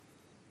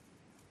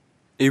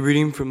A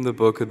reading from the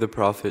book of the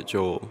prophet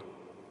Joel.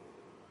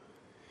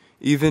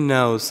 Even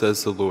now,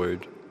 says the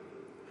Lord,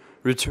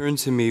 return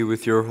to me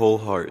with your whole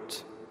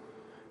heart,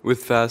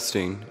 with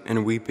fasting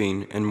and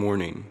weeping and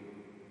mourning.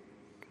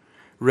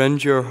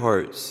 Rend your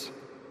hearts,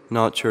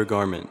 not your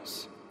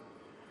garments,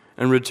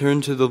 and return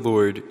to the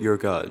Lord your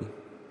God.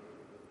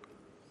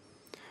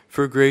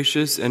 For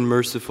gracious and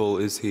merciful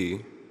is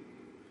he,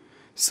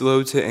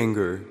 slow to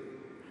anger,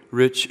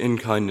 rich in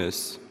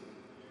kindness,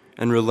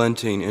 and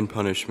relenting in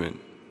punishment.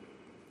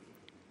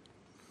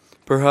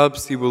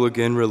 Perhaps he will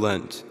again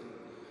relent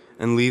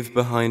and leave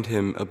behind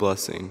him a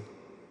blessing,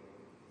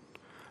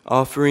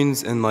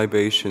 offerings and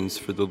libations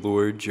for the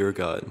Lord your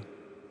God.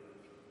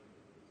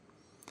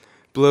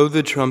 Blow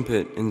the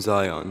trumpet in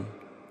Zion,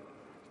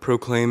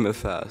 proclaim a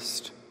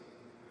fast,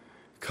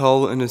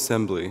 call an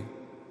assembly,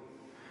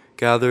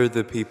 gather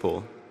the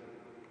people,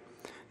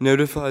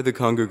 notify the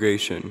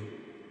congregation,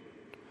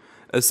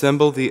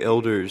 assemble the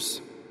elders,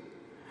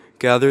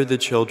 gather the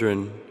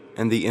children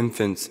and the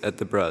infants at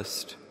the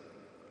breast.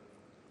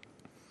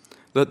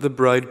 Let the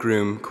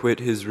bridegroom quit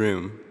his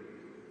room,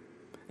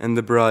 and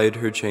the bride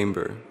her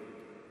chamber.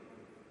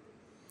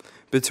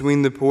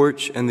 Between the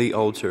porch and the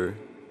altar,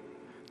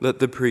 let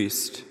the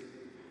priest,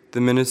 the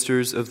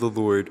ministers of the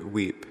Lord,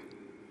 weep,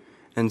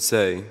 and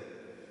say,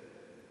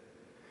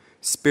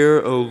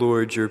 Spare, O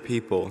Lord, your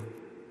people,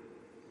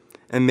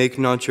 and make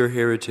not your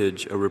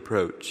heritage a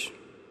reproach,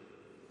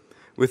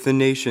 with the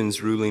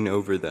nations ruling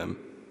over them.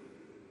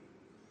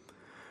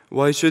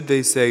 Why should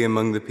they say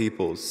among the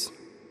peoples,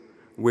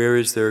 Where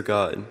is their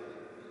God?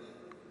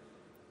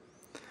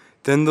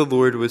 Then the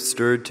Lord was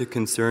stirred to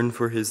concern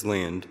for his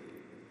land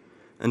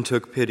and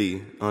took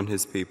pity on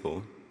his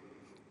people.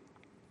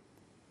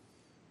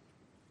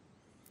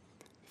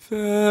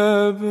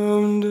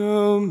 Verbum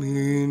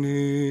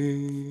Domini.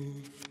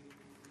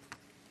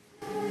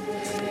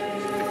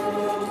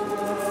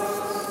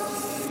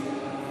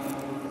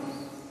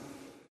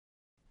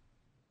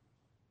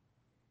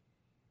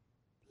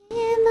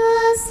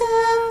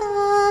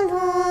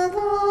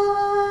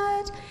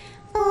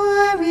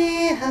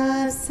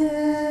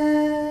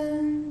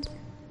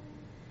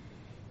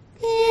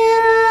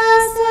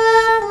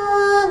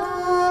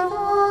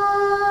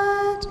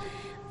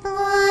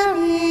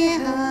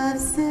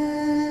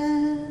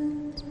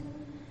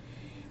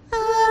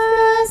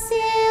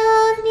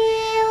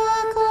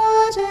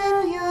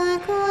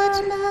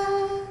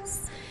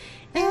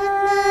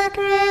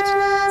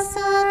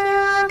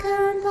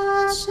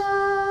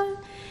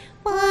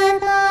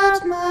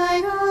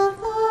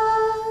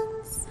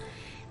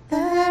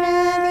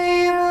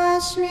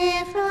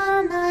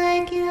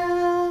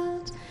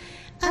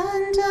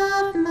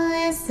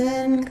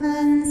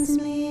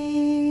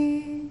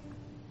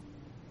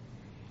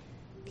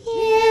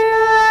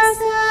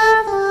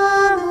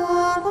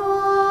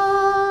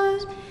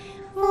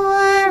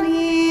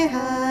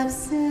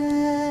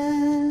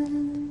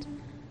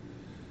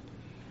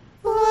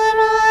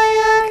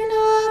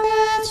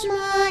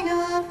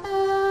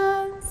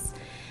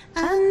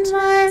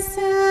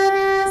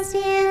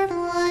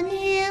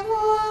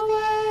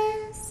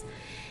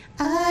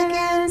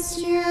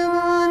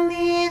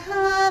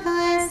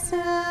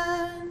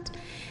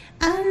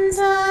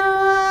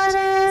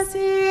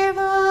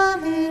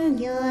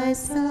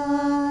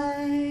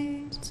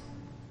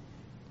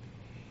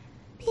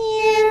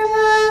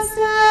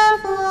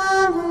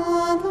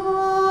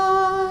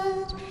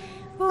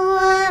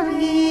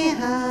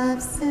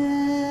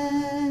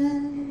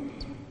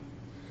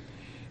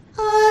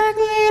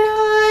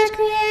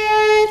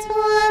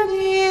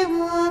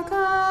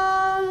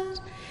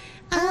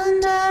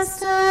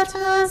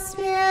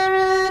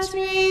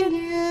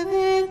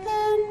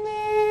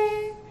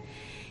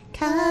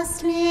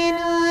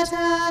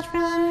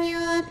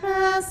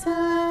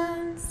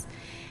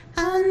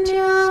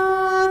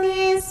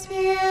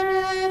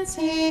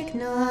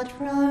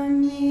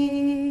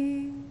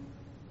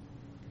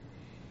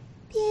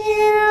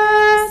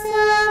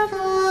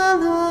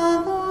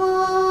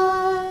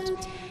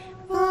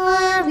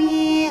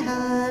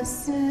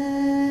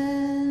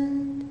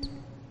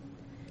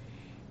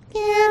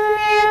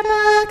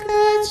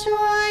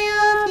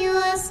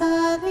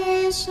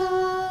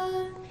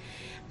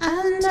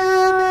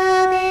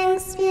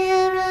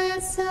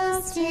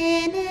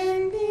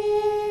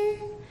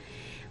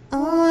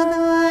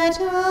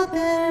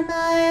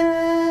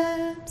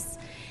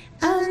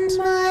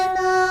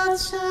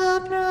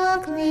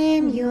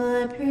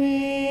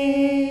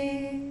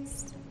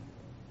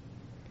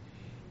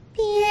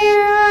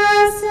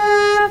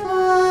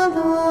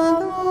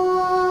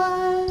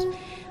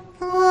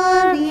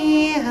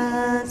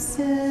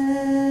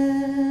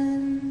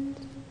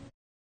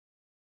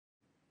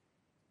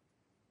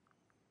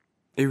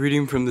 A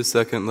reading from the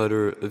second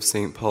letter of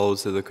St. Paul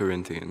to the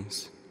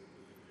Corinthians.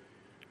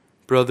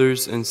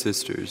 Brothers and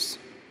sisters,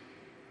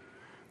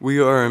 we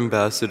are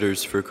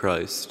ambassadors for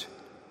Christ,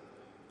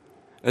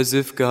 as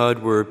if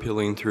God were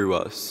appealing through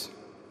us.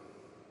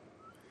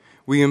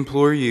 We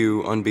implore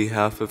you on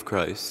behalf of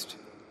Christ,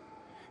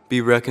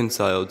 be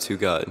reconciled to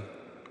God.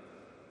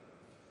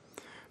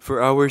 For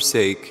our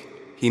sake,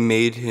 he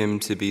made him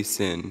to be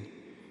sin,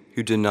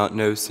 who did not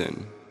know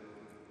sin,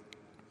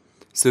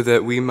 so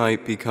that we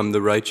might become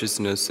the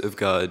righteousness of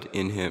God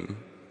in him.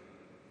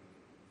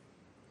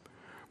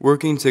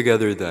 Working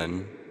together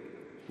then,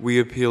 we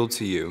appeal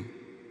to you,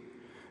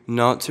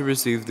 not to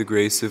receive the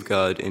grace of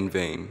God in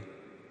vain.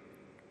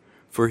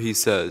 For he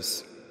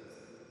says,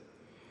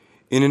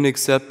 "In an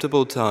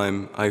acceptable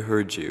time I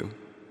heard you,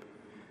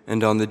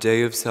 and on the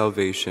day of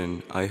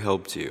salvation I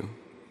helped you."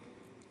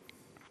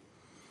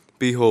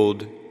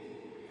 Behold,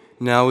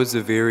 now is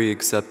a very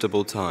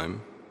acceptable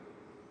time.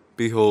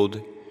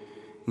 Behold,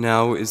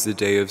 now is the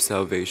day of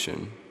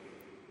salvation.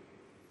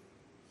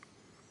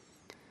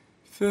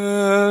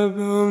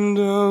 Verbum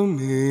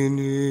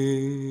Domini.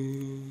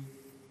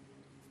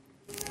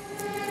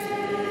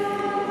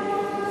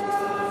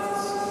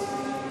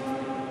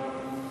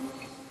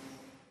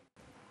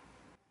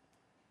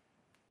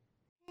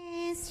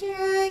 Praise to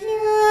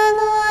you,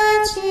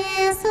 Lord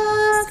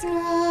Jesus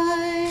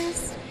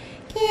Christ,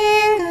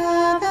 King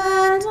of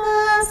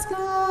endless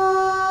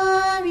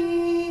glory.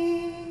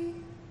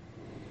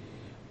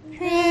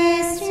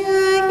 Praise to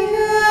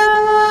you,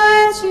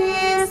 Lord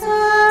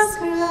Jesus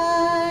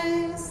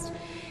Christ,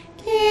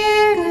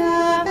 King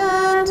of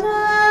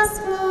endless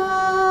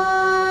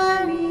glory.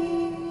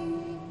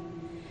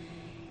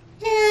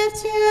 If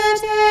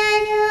today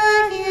you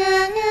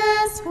hear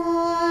his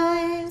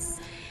voice,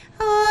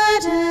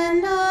 harden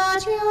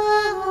not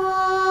your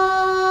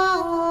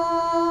hearts.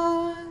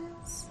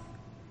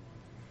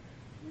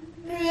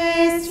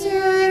 Praise to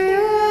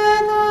you,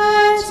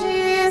 Lord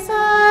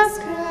Jesus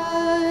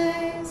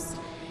Christ,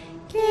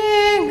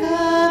 King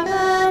of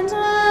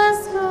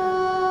endless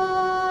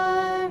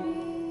glory.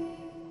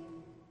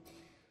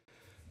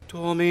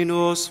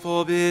 Dominus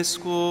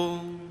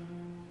vobiscum.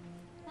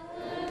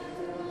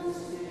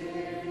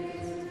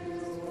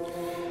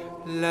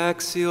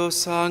 Lectio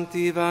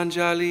Sancti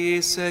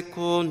Evangelii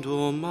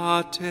secundum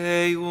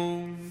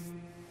Matteum.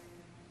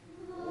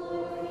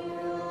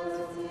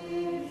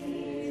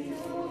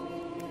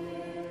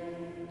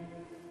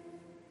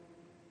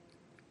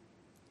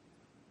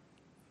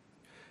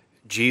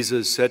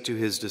 Jesus said to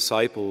his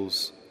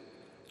disciples,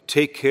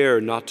 "Take care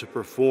not to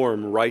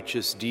perform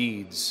righteous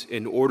deeds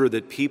in order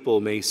that people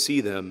may see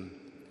them.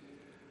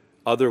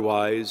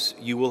 Otherwise,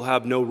 you will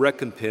have no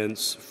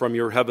recompense from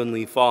your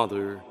heavenly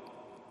Father.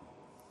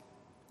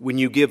 When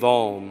you give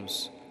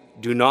alms,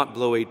 do not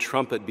blow a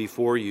trumpet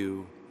before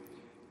you,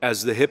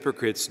 as the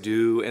hypocrites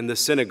do in the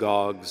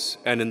synagogues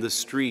and in the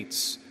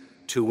streets,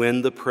 to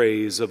win the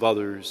praise of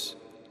others.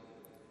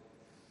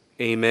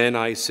 Amen,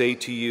 I say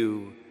to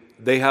you,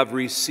 they have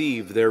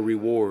received their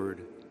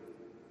reward.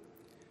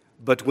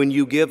 But when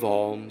you give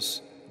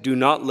alms, do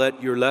not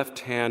let your left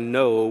hand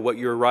know what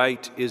your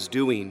right is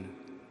doing,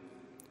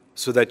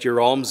 so that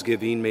your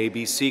almsgiving may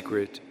be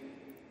secret,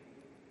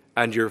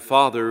 and your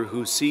Father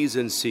who sees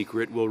in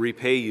secret will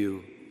repay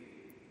you.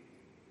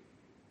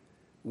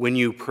 When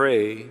you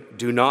pray,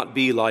 do not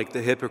be like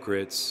the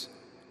hypocrites,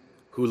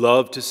 who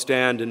love to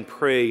stand and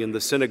pray in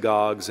the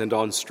synagogues and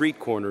on street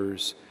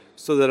corners,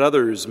 so that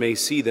others may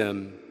see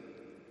them.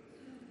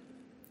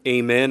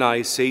 Amen,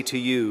 I say to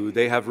you,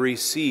 they have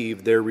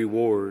received their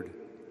reward.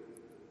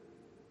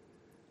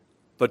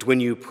 But when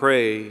you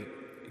pray,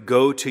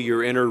 go to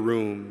your inner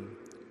room,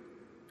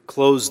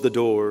 close the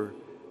door,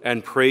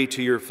 and pray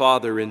to your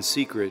Father in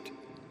secret,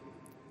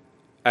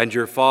 and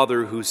your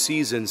Father who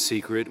sees in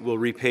secret will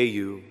repay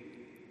you.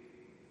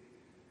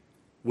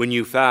 When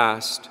you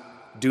fast,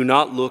 do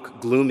not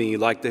look gloomy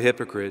like the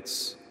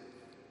hypocrites.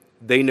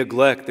 They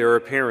neglect their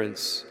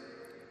appearance,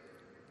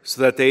 so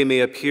that they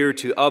may appear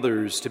to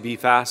others to be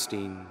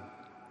fasting.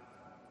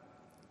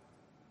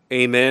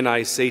 Amen,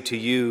 I say to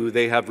you,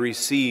 they have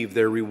received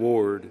their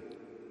reward.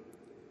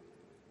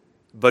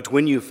 But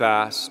when you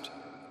fast,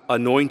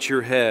 anoint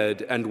your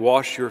head and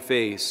wash your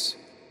face,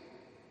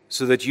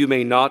 so that you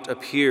may not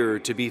appear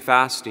to be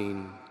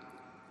fasting,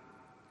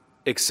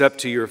 except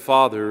to your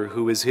Father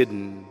who is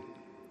hidden.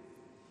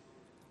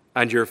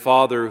 And your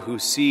Father who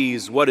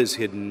sees what is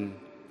hidden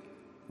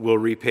will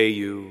repay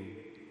you.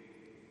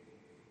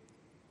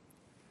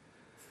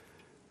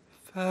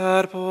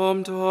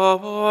 Verbum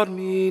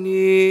Domini.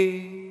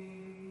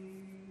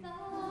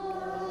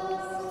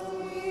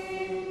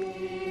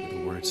 With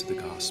the words of the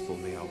gospel,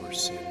 may our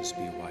sins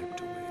be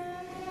wiped away.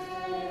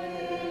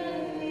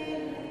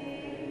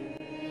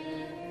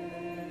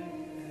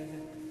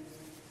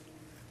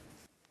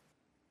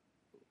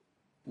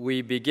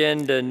 We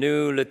begin the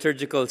new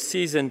liturgical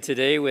season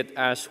today with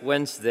Ash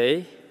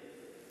Wednesday.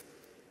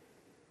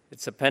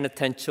 It's a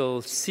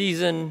penitential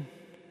season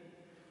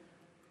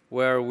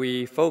where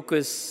we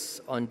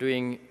focus on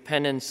doing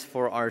penance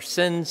for our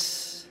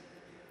sins,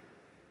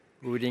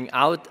 rooting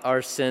out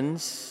our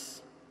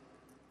sins,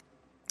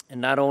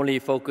 and not only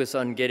focus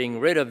on getting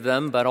rid of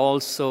them, but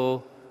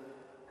also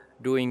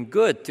doing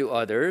good to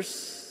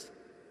others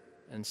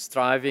and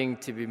striving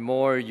to be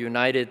more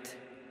united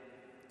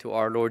to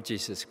our Lord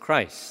Jesus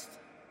Christ.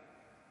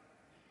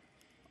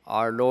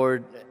 Our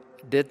Lord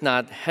did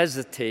not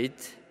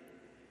hesitate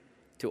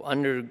to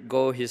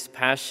undergo his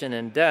passion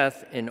and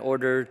death in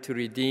order to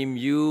redeem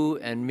you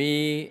and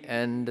me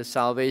and the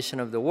salvation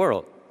of the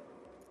world.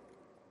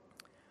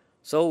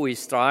 So we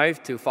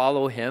strive to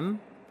follow him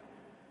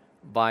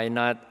by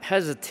not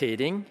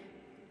hesitating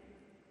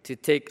to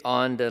take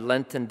on the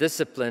Lenten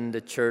discipline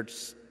the Church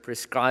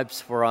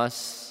prescribes for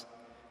us,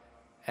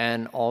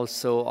 and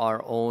also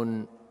our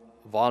own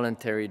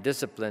voluntary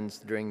disciplines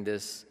during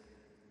this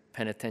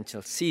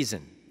penitential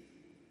season.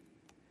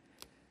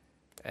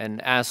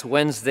 And Ash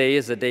Wednesday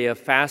is a day of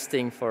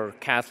fasting for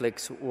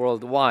Catholics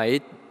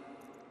worldwide,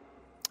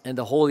 and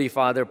the Holy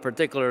Father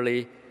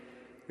particularly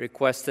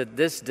requested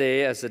this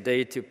day as a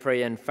day to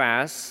pray and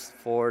fast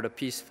for the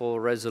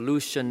peaceful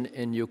resolution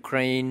in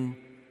Ukraine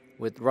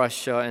with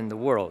Russia and the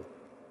world.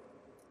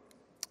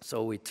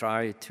 So we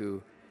try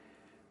to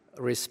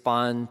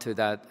respond to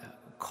that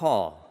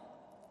call.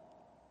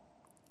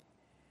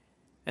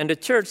 And the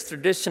Church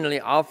traditionally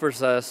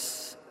offers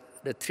us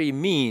the three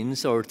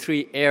means or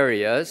three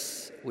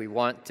areas we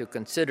want to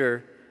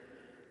consider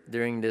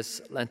during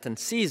this Lenten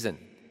season.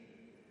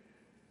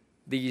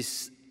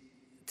 These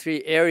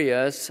three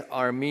areas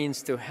are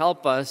means to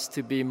help us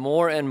to be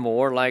more and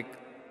more like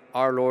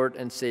our Lord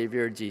and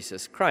Savior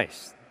Jesus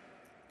Christ.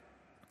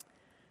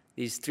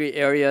 These three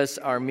areas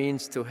are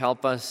means to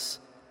help us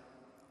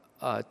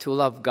to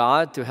love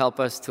God, to help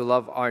us to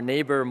love our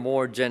neighbor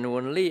more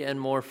genuinely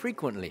and more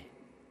frequently.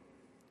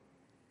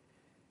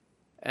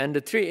 And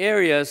the three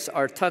areas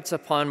are touched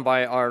upon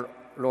by our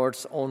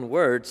Lord's own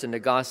words in the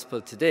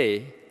Gospel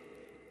today,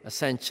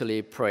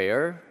 essentially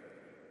prayer,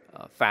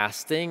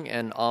 fasting,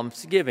 and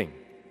almsgiving.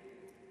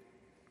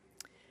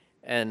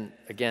 And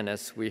again,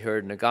 as we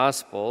heard in the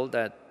Gospel,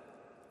 that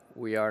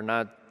we are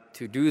not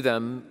to do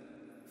them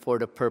for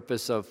the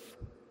purpose of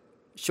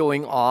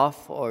showing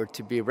off or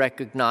to be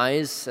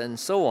recognized and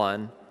so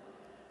on,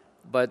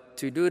 but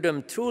to do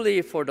them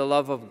truly for the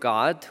love of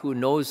God who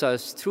knows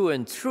us through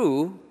and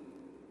through,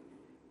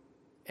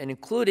 and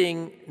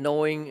including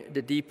knowing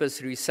the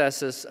deepest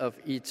recesses of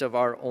each of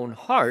our own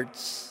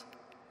hearts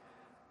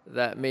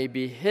that may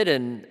be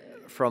hidden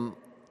from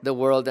the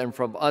world and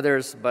from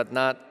others, but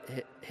not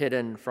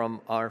hidden from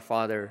our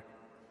Father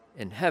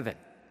in heaven.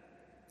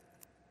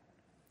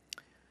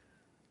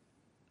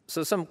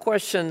 So some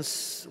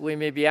questions we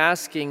may be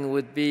asking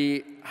would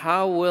be,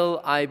 how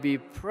will I be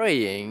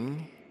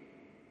praying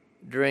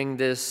during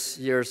this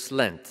year's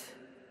Lent?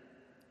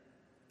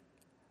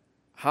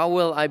 How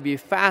will I be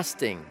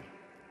fasting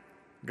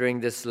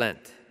during this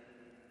Lent?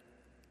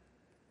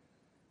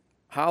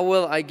 How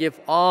will I give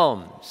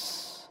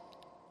alms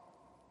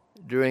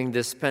during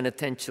this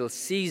penitential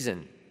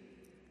season?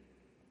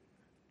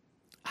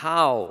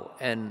 How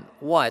and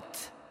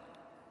what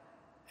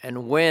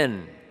and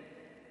when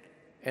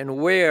and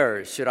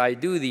where should I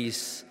do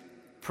these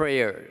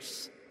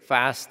prayers,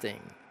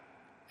 fasting,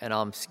 and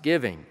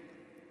almsgiving?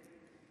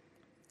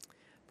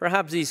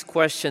 Perhaps these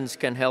questions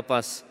can help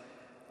us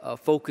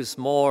focus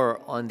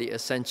more on the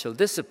essential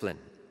discipline.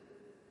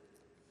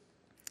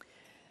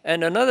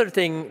 And another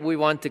thing we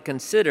want to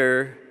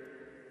consider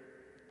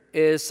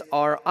is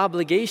our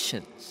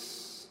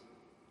obligations.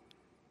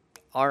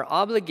 Our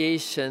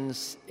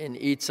obligations in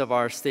each of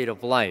our state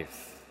of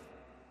life.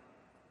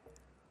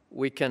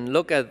 We can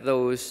look at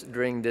those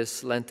during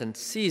this Lenten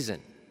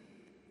season.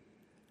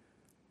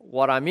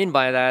 What I mean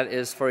by that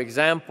is, for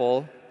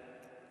example,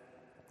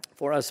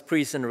 for us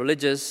priests and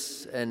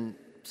religious and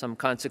some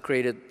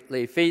consecrated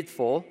lay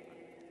faithful,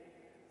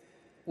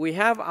 we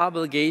have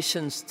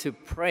obligations to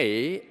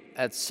pray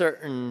at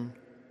certain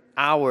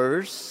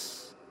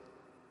hours,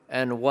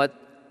 and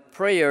what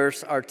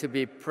prayers are to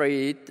be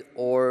prayed,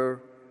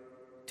 or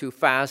to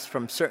fast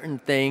from certain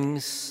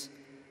things,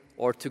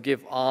 or to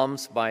give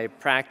alms by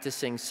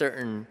practicing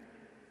certain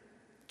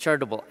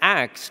charitable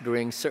acts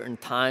during certain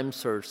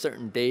times or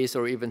certain days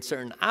or even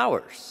certain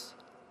hours.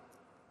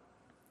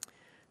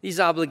 These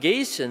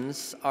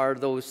obligations are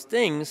those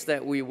things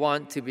that we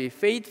want to be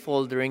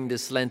faithful during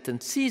this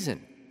Lenten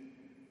season.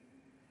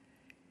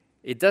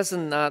 It does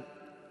not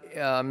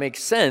make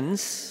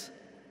sense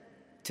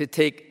to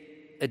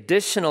take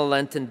additional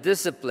Lenten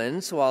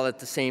disciplines while at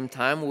the same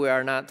time we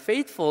are not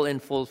faithful in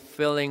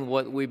fulfilling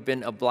what we've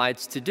been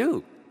obliged to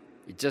do.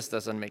 It just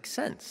doesn't make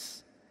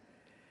sense.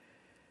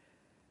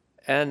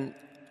 And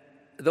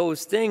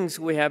those things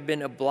we have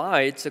been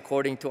obliged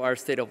according to our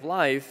state of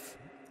life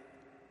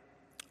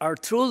are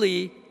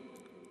truly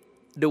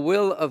the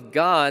will of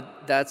God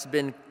that's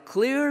been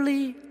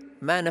clearly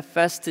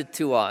manifested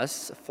to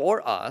us,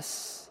 for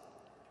us,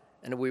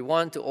 and we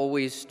want to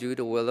always do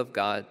the will of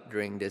God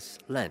during this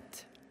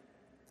Lent.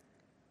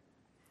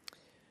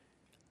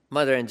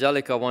 Mother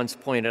Angelica once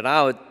pointed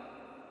out,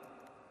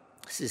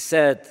 she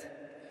said,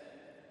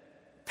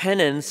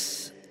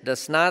 penance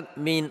does not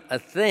mean a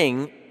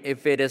thing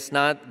if it is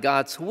not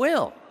God's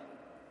will.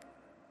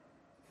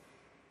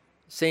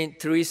 Saint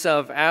Teresa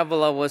of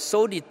Avila was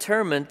so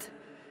determined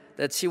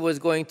that she was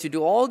going to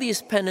do all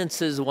these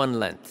penances one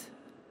Lent.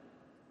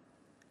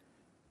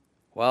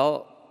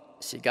 Well,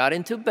 she got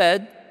into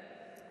bed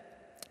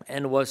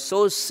and was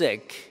so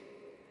sick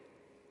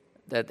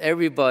that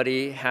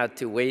everybody had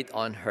to wait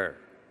on her.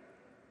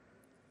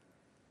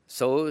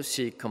 So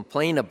she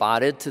complained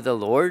about it to the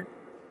Lord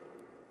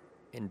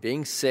in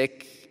being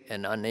sick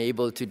and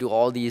unable to do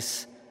all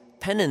these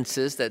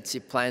penances that she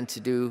planned to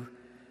do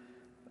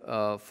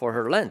for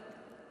her Lent.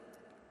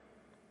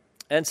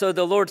 And so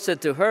the Lord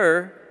said to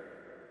her,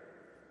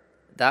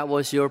 "That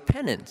was your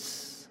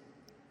penance,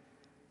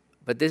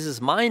 but this is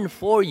mine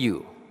for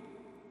you.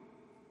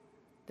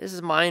 This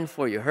is mine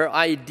for you." Her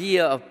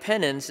idea of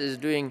penance is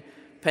doing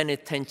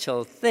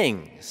penitential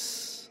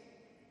things.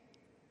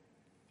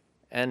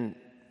 And,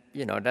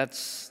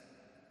 that's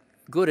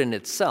good in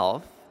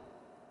itself.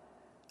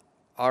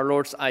 Our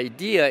Lord's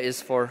idea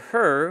is for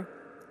her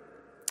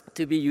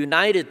to be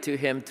united to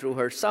Him through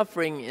her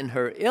suffering in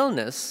her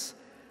illness,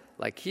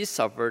 like He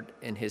suffered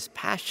in His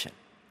passion.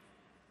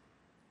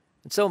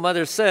 And so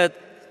Mother said,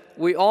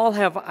 we all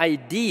have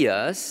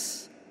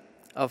ideas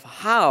of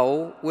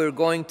how we're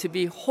going to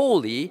be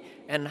holy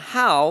and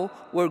how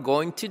we're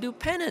going to do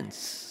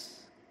penance.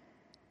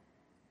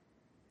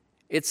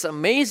 It's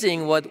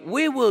amazing what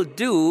we will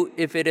do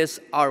if it is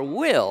our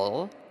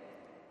will,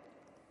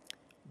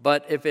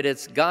 but if it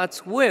is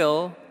God's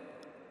will,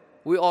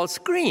 we all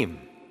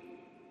scream.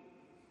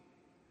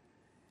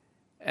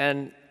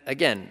 And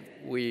again,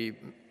 we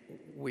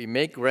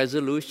make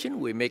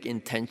resolution, we make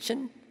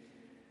intention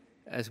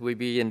as we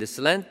begin this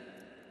Lent,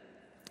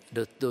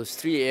 those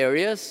three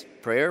areas: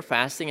 prayer,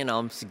 fasting, and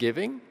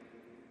almsgiving.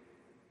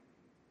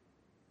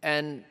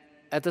 And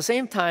at the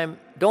same time,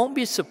 don't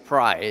be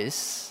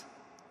surprised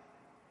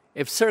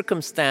if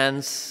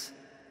circumstance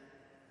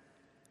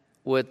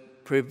would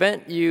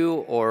prevent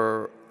you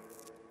or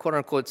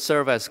quote-unquote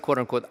serve as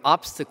quote-unquote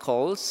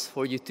obstacles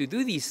for you to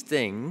do these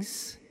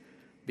things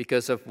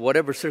because of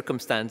whatever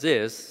circumstance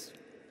is.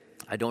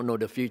 I don't know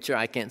the future.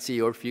 I can't see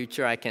your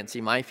future. I can't see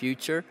my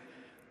future.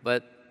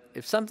 But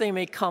if something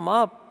may come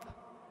up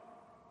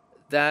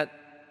that,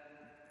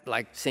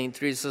 like St.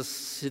 Teresa's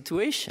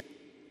situation,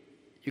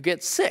 you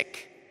get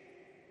sick,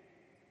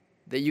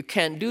 that you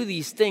can't do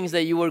these things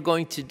that you were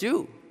going to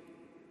do.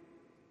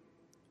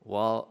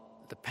 Well,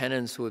 the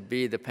penance would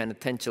be, the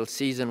penitential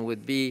season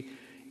would be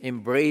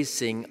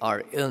embracing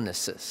our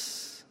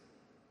illnesses,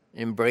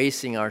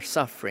 embracing our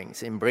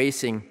sufferings,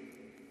 embracing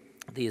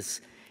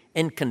these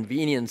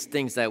inconvenience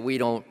things that we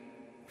don't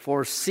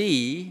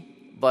foresee,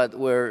 but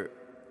we're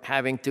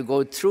having to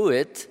go through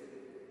it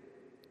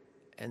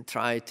and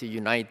try to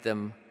unite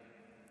them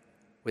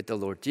with the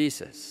Lord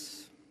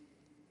Jesus.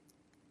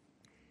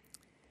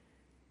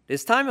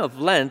 This time of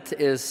Lent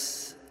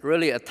is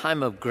really a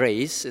time of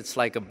grace. It's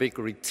like a big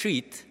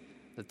retreat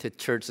that the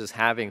church is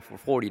having for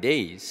 40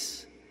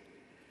 days.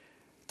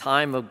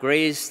 Time of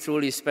grace,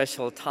 truly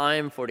special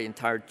time for the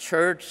entire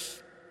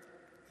church.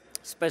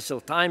 Special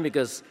time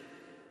because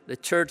the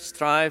church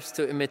strives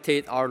to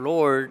imitate our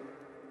Lord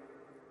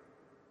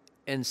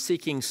in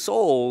seeking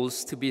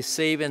souls to be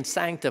saved and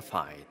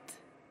sanctified,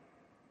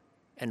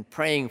 and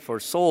praying for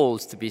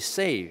souls to be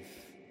saved.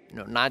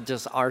 Not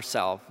just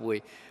ourselves.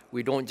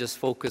 We don't just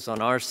focus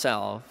on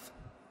ourselves,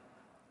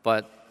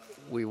 but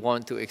we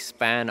want to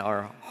expand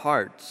our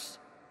hearts.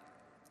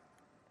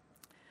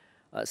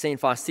 St.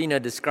 Faustina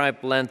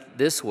described Lent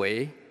this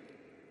way: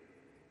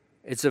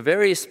 it's a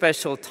very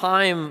special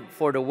time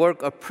for the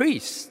work of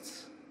priests.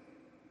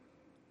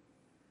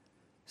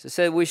 She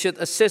said we should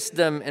assist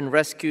them in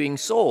rescuing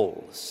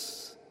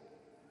souls.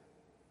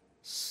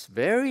 It's a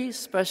very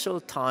special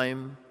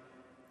time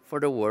for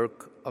the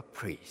work of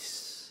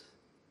priests.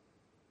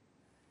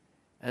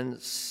 And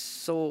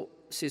so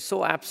she's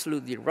so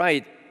absolutely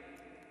right.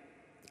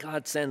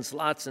 God sends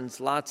lots and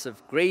lots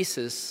of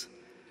graces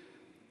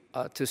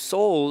to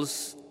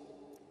souls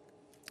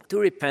to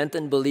repent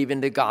and believe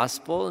in the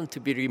gospel and to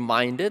be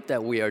reminded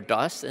that we are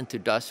dust and to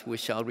dust we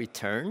shall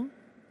return.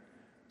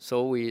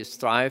 So we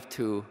strive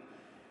to,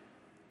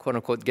 quote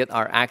unquote, get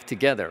our act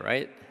together,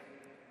 right?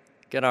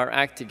 Get our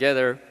act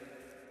together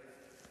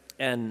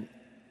and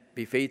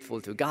be faithful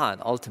to God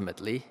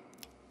ultimately.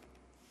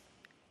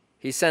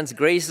 He sends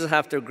graces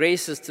after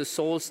graces to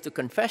souls to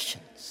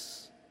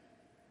confessions.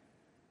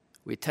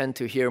 We tend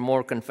to hear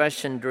more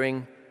confession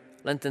during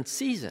Lenten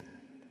season,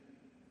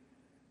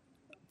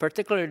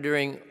 particularly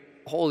during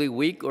Holy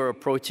Week or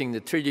approaching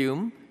the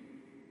Triduum.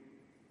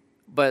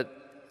 But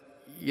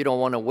you don't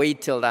want to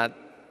wait till that,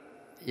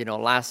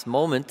 last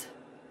moment.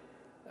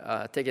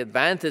 Take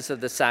advantage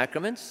of the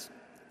sacraments.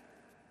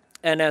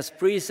 And as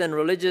priests and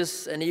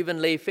religious and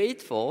even lay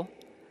faithful,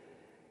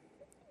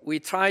 we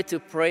try to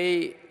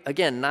pray,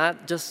 again,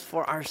 not just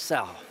for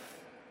ourselves.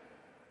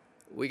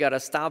 We got to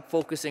stop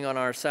focusing on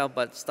ourselves,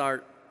 but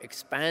start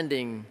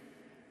expanding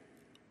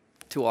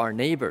to our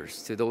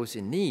neighbors, to those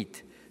in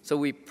need. So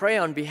we pray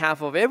on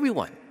behalf of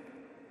everyone,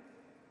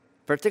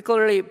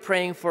 particularly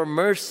praying for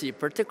mercy,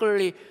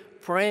 particularly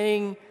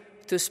praying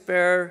to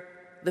spare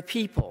the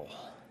people.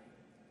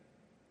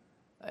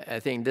 I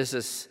think this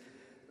is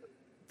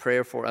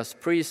prayer for us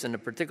priests in a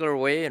particular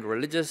way, and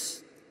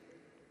religious.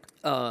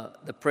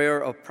 The prayer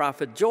of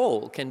Prophet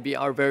Joel can be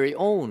our very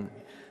own.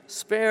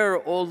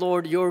 Spare, O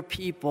Lord, your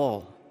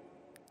people.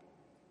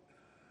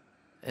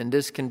 And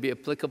this can be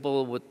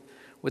applicable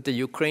with the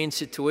Ukraine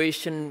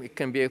situation. It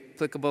can be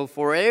applicable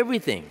for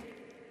everything.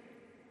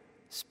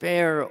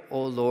 Spare,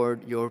 O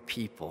Lord, your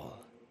people.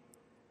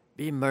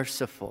 Be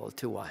merciful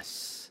to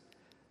us.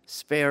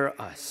 Spare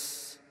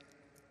us.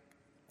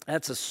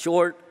 That's a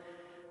short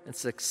and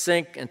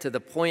succinct and to the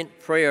point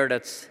prayer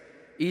that's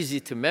easy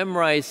to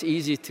memorize,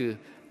 easy to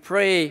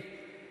pray.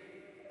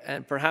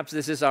 And perhaps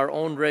this is our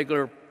own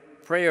regular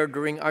prayer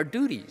during our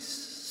duties.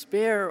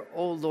 Spare,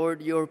 O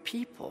Lord, your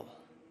people.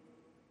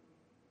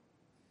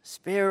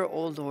 Spare,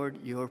 O Lord,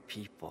 your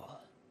people.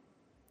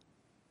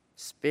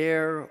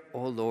 Spare,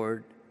 O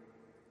Lord,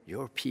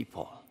 your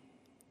people.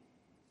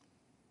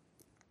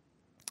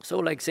 So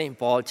like St.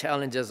 Paul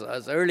challenges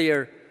us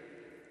earlier,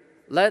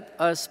 let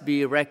us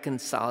be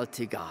reconciled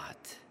to God.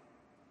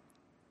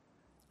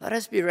 Let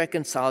us be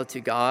reconciled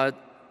to God.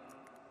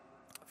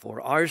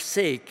 For our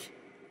sake,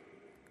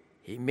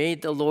 he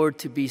made the Lord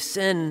to be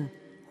sin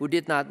who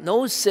did not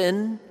know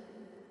sin,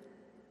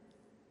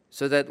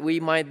 so that we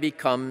might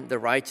become the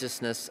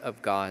righteousness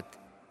of God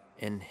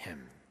in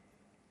him.